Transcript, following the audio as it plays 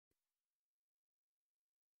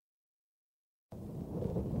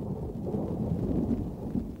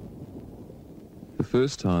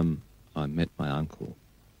first time I met my uncle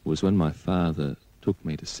was when my father took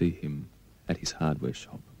me to see him at his hardware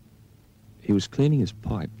shop. He was cleaning his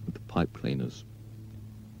pipe with the pipe cleaners.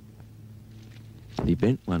 He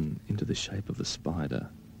bent one into the shape of a spider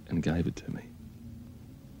and gave it to me.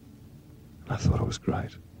 I thought it was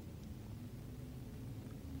great.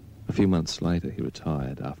 A few months later, he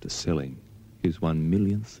retired after selling his 1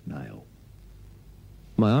 millionth nail.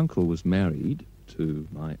 My uncle was married to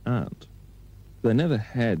my aunt. They never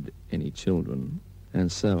had any children,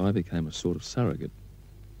 and so I became a sort of surrogate.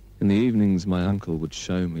 In the evenings, my uncle would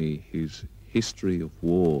show me his History of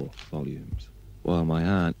War volumes, while my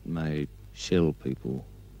aunt made shell people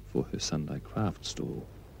for her Sunday craft stall.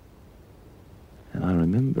 And I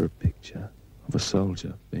remember a picture of a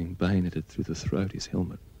soldier being bayoneted through the throat, his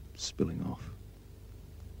helmet spilling off.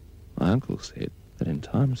 My uncle said that in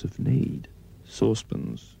times of need,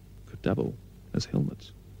 saucepans could double as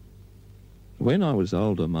helmets. When I was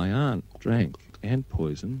older, my aunt drank ant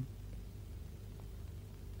poison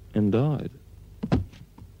and died,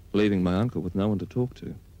 leaving my uncle with no one to talk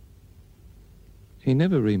to. He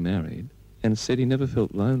never remarried and said he never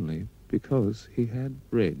felt lonely because he had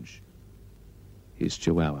Reg, his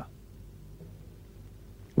chihuahua.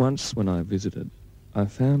 Once when I visited, I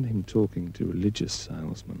found him talking to religious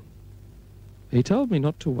salesmen. He told me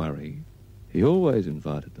not to worry. He always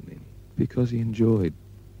invited them in because he enjoyed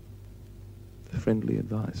the friendly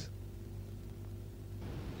advice.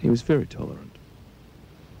 He was very tolerant,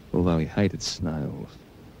 although he hated snails.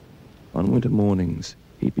 On winter mornings,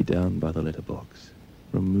 he'd be down by the letterbox,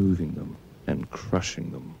 removing them and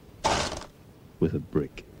crushing them with a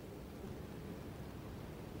brick.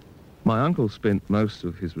 My uncle spent most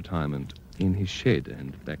of his retirement in his shed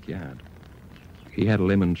and backyard. He had a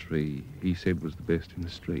lemon tree he said was the best in the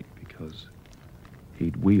street because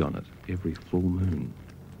he'd wee on it every full moon.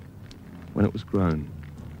 When it was grown,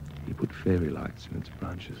 he put fairy lights in its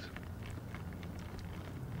branches.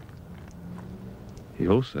 He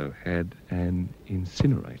also had an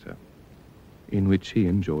incinerator in which he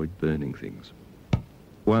enjoyed burning things.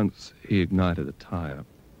 Once he ignited a tire.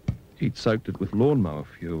 He'd soaked it with lawnmower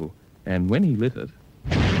fuel, and when he lit it,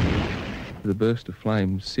 the burst of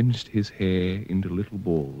flame singed his hair into little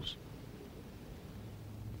balls.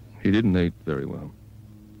 He didn't eat very well.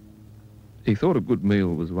 He thought a good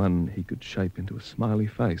meal was one he could shape into a smiley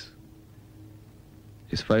face.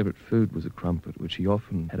 His favourite food was a crumpet, which he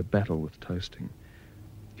often had a battle with toasting.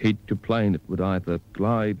 He'd complain it would either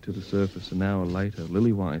glide to the surface an hour later,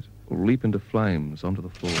 lily-white, or leap into flames onto the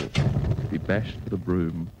floor, be bashed with a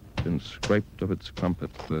broom, and scraped of its crumpet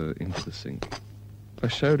into the sink. I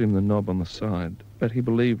showed him the knob on the side, but he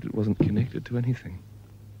believed it wasn't connected to anything.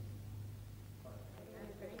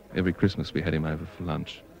 Every Christmas we had him over for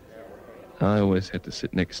lunch. I always had to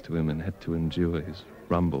sit next to him and had to endure his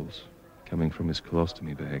rumbles coming from his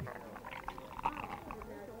colostomy bag.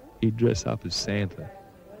 He'd dress up as Santa.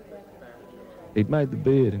 He'd made the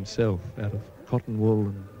beard himself out of cotton wool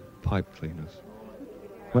and pipe cleaners.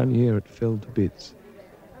 One year it fell to bits,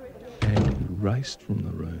 and he raced from the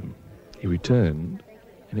room. He returned,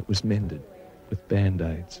 and it was mended with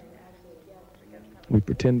Band-Aids. We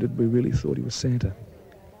pretended we really thought he was Santa.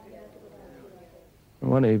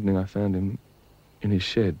 One evening I found him in his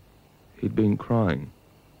shed. He'd been crying.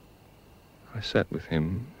 I sat with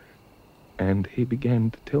him, and he began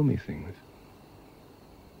to tell me things.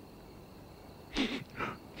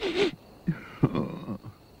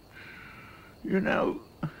 You know,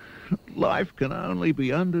 life can only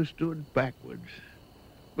be understood backwards,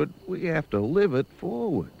 but we have to live it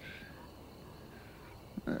forwards.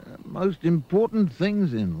 Most important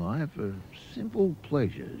things in life are simple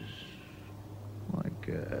pleasures, like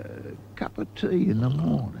a cup of tea in the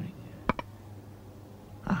morning,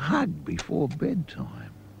 a hug before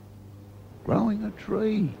bedtime, growing a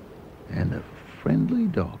tree, and a friendly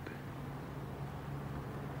dog.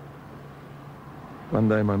 One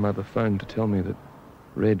day my mother phoned to tell me that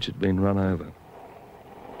Reg had been run over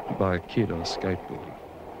by a kid on a skateboard,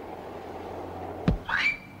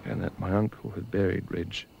 and that my uncle had buried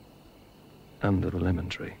Reg under the lemon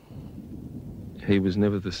tree. He was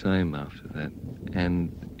never the same after that,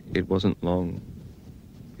 and it wasn't long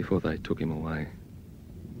before they took him away,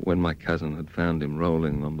 when my cousin had found him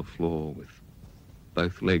rolling on the floor with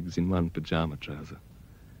both legs in one pyjama trouser.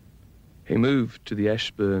 He moved to the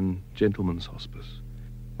Ashburn Gentlemen's Hospice,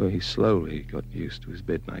 where he slowly got used to his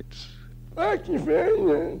bedmates,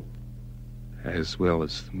 as well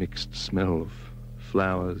as the mixed smell of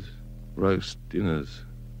flowers, roast dinners,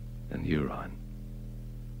 and urine.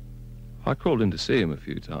 I called in to see him a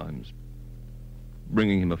few times,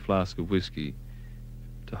 bringing him a flask of whiskey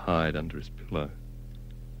to hide under his pillow.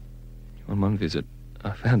 On one visit,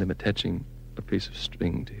 I found him attaching a piece of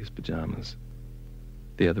string to his pyjamas,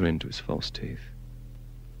 the other end to his false teeth.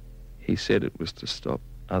 He said it was to stop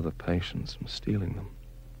other patients from stealing them.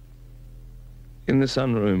 In the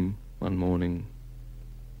sunroom one morning,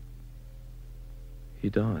 he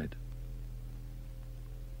died.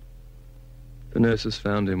 The nurses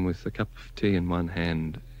found him with a cup of tea in one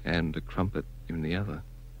hand and a crumpet in the other.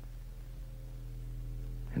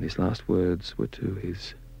 And his last words were to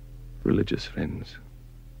his religious friends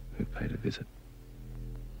who paid a visit.